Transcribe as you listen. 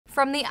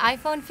From the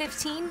iPhone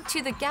 15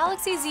 to the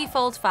Galaxy Z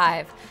Fold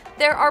 5,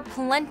 there are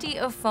plenty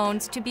of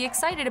phones to be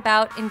excited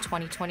about in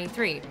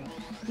 2023.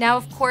 Now,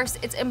 of course,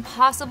 it's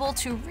impossible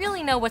to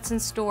really know what's in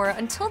store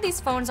until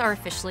these phones are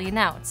officially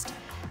announced.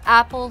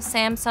 Apple,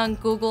 Samsung,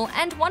 Google,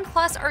 and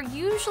OnePlus are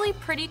usually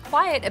pretty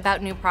quiet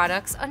about new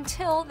products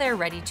until they're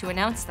ready to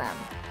announce them.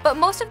 But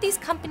most of these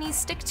companies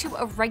stick to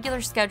a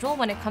regular schedule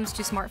when it comes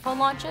to smartphone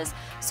launches,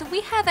 so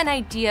we have an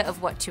idea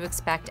of what to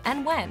expect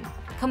and when.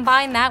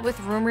 Combine that with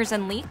rumors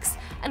and leaks,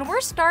 and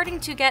we're starting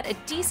to get a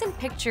decent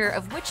picture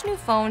of which new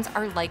phones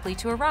are likely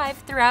to arrive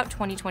throughout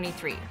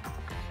 2023.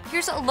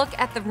 Here's a look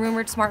at the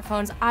rumored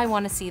smartphones I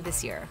want to see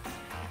this year.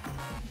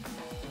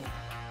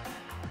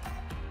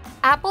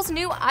 Apple's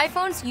new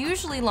iPhones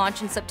usually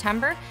launch in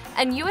September,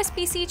 and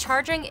USB-C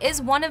charging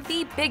is one of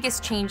the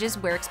biggest changes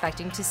we're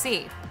expecting to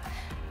see.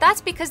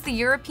 That's because the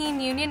European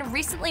Union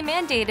recently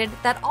mandated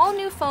that all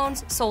new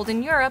phones sold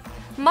in Europe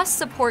must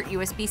support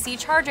USB-C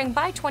charging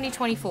by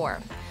 2024.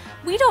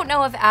 We don't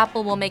know if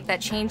Apple will make that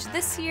change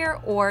this year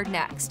or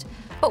next,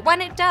 but when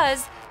it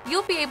does,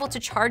 you'll be able to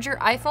charge your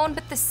iPhone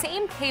with the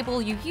same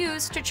cable you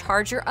use to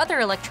charge your other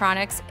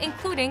electronics,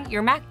 including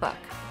your MacBook.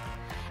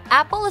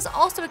 Apple is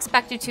also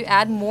expected to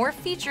add more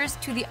features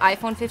to the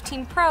iPhone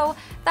 15 Pro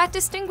that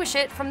distinguish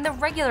it from the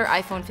regular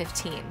iPhone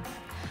 15.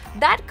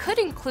 That could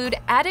include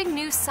adding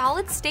new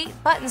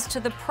solid-state buttons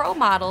to the Pro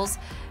models,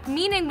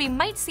 meaning we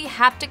might see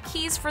haptic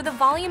keys for the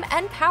volume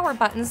and power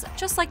buttons,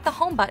 just like the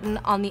home button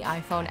on the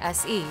iPhone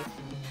SE.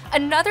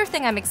 Another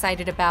thing I'm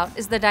excited about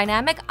is the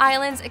Dynamic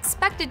Island's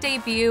expected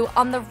debut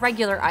on the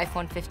regular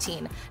iPhone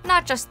 15,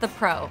 not just the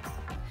Pro.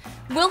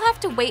 We'll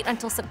have to wait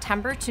until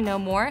September to know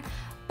more,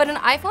 but an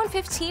iPhone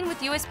 15 with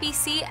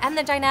USB-C and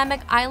the Dynamic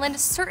Island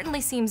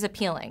certainly seems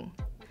appealing.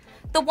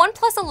 The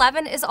OnePlus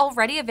 11 is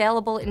already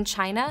available in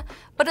China,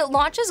 but it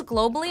launches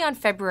globally on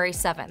February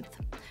 7th.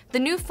 The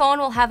new phone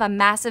will have a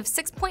massive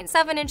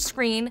 6.7-inch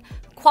screen,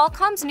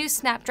 Qualcomm's new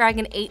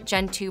Snapdragon 8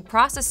 Gen 2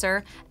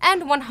 processor,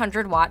 and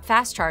 100-watt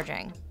fast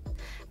charging.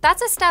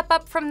 That's a step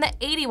up from the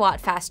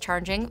 80-watt fast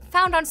charging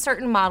found on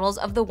certain models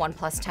of the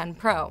OnePlus 10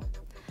 Pro.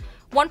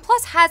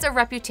 OnePlus has a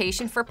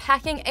reputation for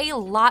packing a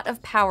lot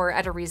of power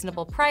at a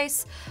reasonable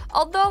price,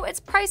 although its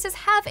prices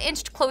have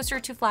inched closer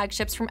to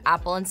flagships from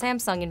Apple and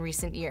Samsung in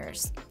recent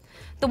years.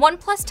 The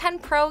OnePlus 10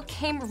 Pro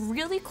came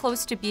really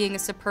close to being a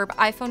superb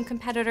iPhone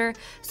competitor,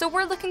 so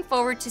we're looking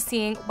forward to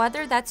seeing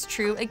whether that's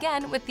true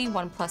again with the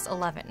OnePlus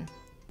 11.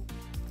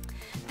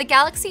 The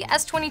Galaxy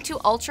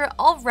S22 Ultra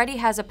already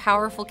has a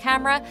powerful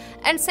camera,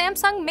 and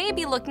Samsung may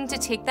be looking to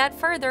take that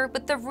further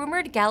with the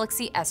rumored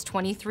Galaxy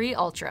S23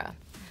 Ultra.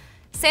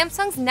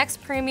 Samsung's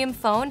next premium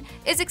phone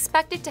is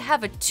expected to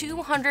have a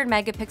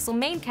 200-megapixel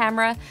main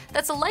camera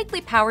that's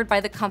likely powered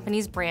by the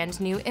company's brand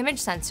new image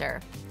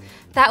sensor.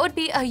 That would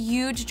be a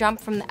huge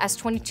jump from the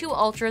S22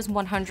 Ultra's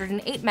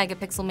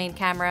 108-megapixel main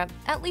camera,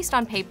 at least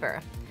on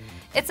paper.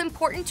 It's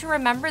important to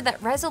remember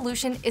that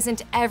resolution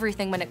isn't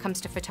everything when it comes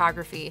to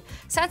photography.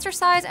 Sensor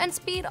size and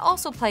speed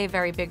also play a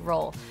very big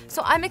role,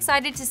 so I'm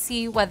excited to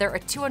see whether a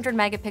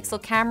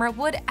 200-megapixel camera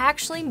would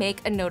actually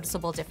make a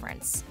noticeable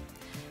difference.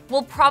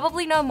 We'll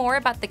probably know more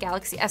about the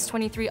Galaxy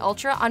S23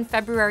 Ultra on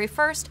February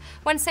 1st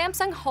when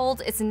Samsung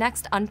holds its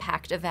next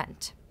Unpacked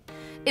event.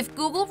 If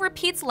Google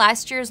repeats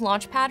last year's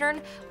launch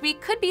pattern, we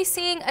could be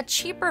seeing a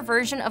cheaper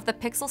version of the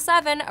Pixel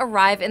 7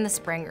 arrive in the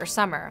spring or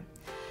summer.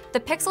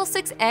 The Pixel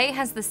 6a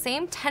has the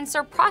same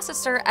Tensor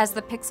processor as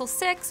the Pixel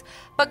 6,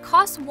 but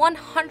costs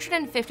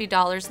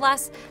 $150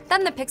 less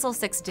than the Pixel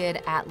 6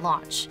 did at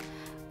launch.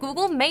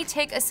 Google may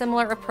take a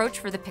similar approach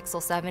for the Pixel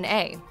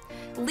 7a.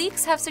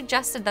 Leaks have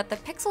suggested that the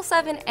Pixel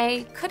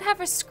 7a could have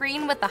a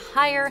screen with a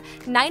higher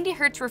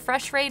 90Hz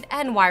refresh rate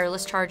and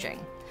wireless charging.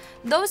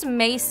 Those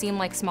may seem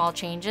like small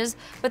changes,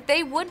 but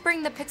they would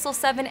bring the Pixel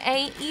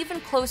 7a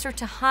even closer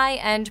to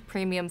high-end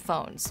premium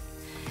phones.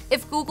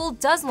 If Google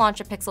does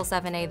launch a Pixel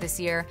 7a this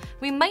year,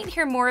 we might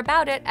hear more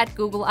about it at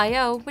Google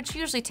I/O, which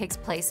usually takes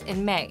place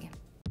in May.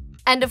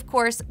 And of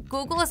course,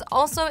 Google is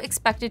also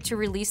expected to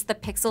release the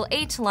Pixel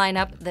 8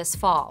 lineup this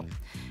fall.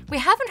 We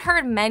haven't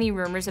heard many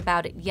rumors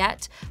about it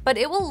yet, but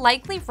it will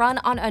likely run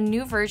on a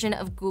new version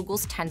of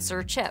Google's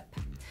Tensor chip.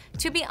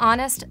 To be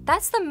honest,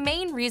 that's the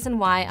main reason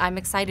why I'm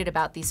excited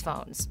about these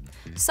phones.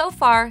 So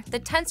far, the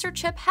Tensor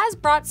chip has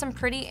brought some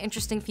pretty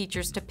interesting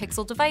features to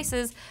Pixel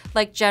devices,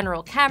 like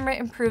general camera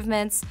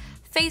improvements,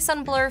 face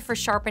unblur for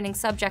sharpening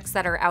subjects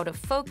that are out of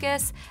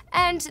focus,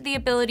 and the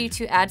ability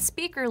to add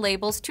speaker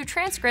labels to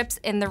transcripts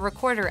in the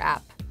Recorder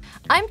app.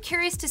 I'm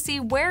curious to see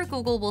where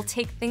Google will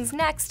take things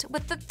next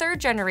with the third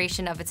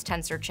generation of its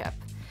Tensor chip.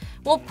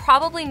 We'll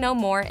probably know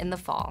more in the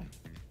fall.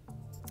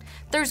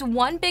 There's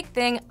one big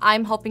thing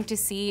I'm hoping to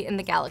see in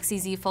the Galaxy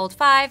Z Fold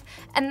 5,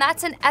 and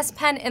that's an S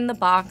Pen in the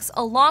box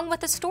along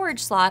with a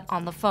storage slot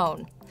on the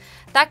phone.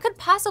 That could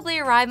possibly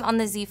arrive on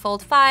the Z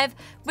Fold 5,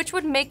 which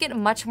would make it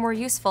much more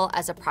useful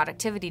as a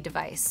productivity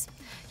device.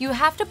 You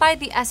have to buy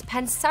the S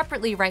Pen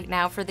separately right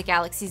now for the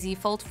Galaxy Z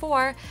Fold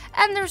 4,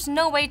 and there's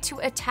no way to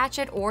attach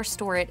it or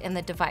store it in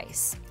the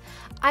device.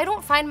 I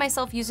don't find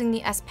myself using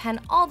the S Pen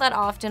all that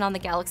often on the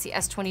Galaxy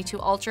S22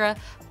 Ultra,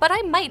 but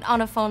I might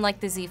on a phone like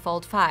the Z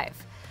Fold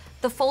 5.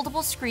 The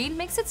foldable screen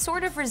makes it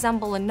sort of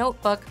resemble a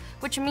notebook,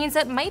 which means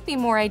it might be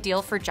more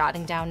ideal for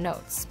jotting down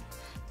notes.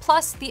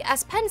 Plus, the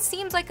S Pen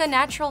seems like a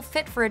natural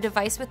fit for a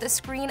device with a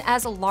screen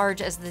as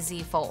large as the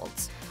Z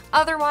Folds.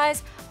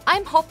 Otherwise,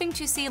 I'm hoping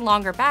to see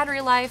longer battery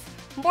life,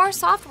 more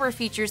software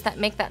features that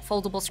make that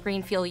foldable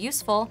screen feel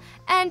useful,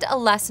 and a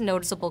less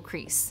noticeable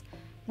crease.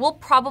 We'll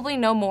probably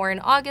know more in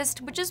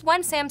August, which is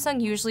when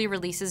Samsung usually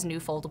releases new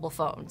foldable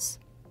phones.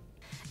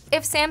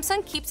 If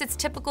Samsung keeps its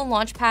typical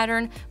launch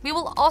pattern, we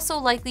will also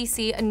likely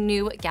see a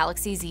new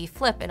Galaxy Z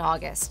Flip in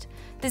August.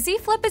 The Z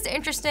Flip is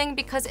interesting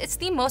because it's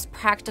the most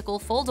practical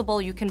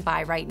foldable you can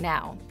buy right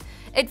now.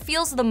 It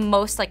feels the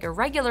most like a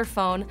regular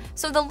phone,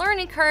 so the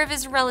learning curve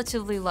is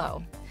relatively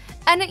low.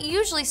 And it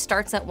usually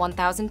starts at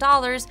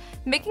 $1,000,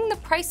 making the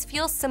price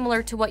feel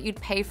similar to what you'd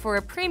pay for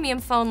a premium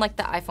phone like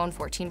the iPhone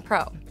 14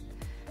 Pro.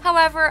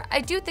 However,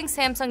 I do think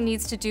Samsung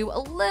needs to do a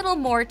little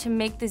more to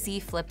make the Z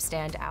Flip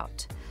stand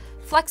out.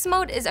 Flex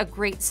mode is a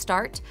great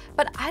start,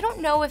 but I don't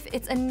know if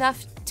it's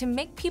enough to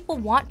make people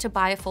want to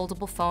buy a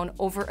foldable phone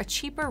over a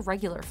cheaper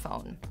regular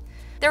phone.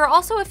 There are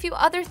also a few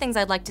other things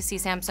I'd like to see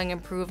Samsung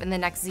improve in the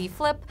next Z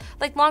Flip,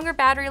 like longer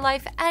battery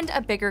life and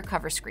a bigger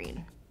cover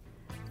screen.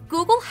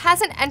 Google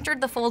hasn't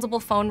entered the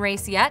foldable phone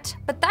race yet,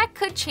 but that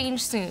could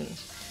change soon.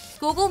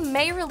 Google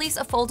may release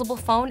a foldable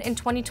phone in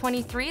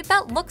 2023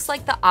 that looks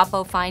like the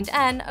Oppo Find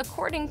N,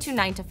 according to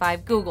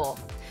 9to5Google.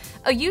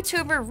 A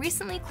YouTuber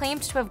recently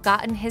claimed to have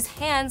gotten his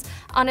hands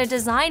on a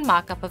design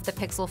mock-up of the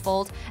Pixel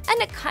Fold,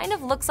 and it kind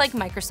of looks like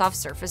Microsoft's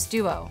Surface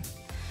Duo.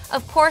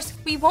 Of course,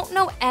 we won't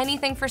know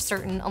anything for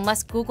certain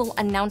unless Google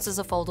announces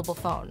a foldable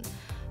phone.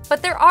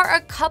 But there are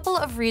a couple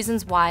of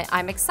reasons why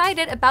I'm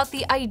excited about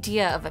the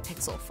idea of a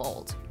Pixel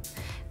Fold.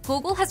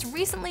 Google has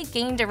recently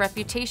gained a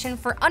reputation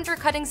for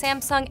undercutting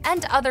Samsung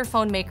and other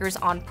phone makers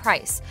on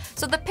price,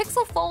 so the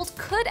Pixel Fold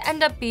could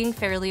end up being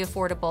fairly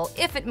affordable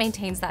if it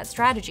maintains that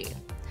strategy.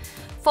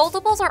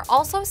 Foldables are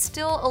also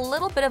still a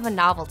little bit of a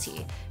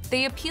novelty.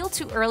 They appeal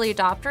to early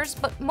adopters,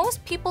 but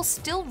most people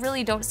still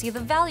really don't see the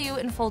value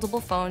in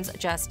foldable phones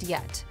just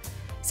yet.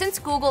 Since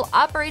Google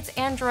operates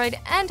Android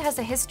and has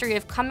a history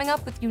of coming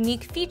up with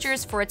unique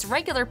features for its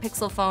regular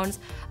Pixel phones,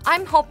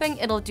 I'm hoping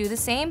it'll do the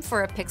same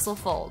for a Pixel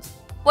Fold.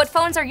 What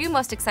phones are you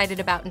most excited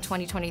about in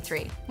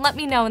 2023? Let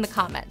me know in the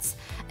comments.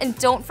 And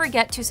don't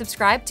forget to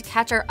subscribe to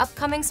catch our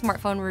upcoming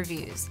smartphone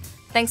reviews.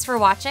 Thanks for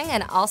watching,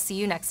 and I'll see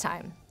you next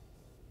time.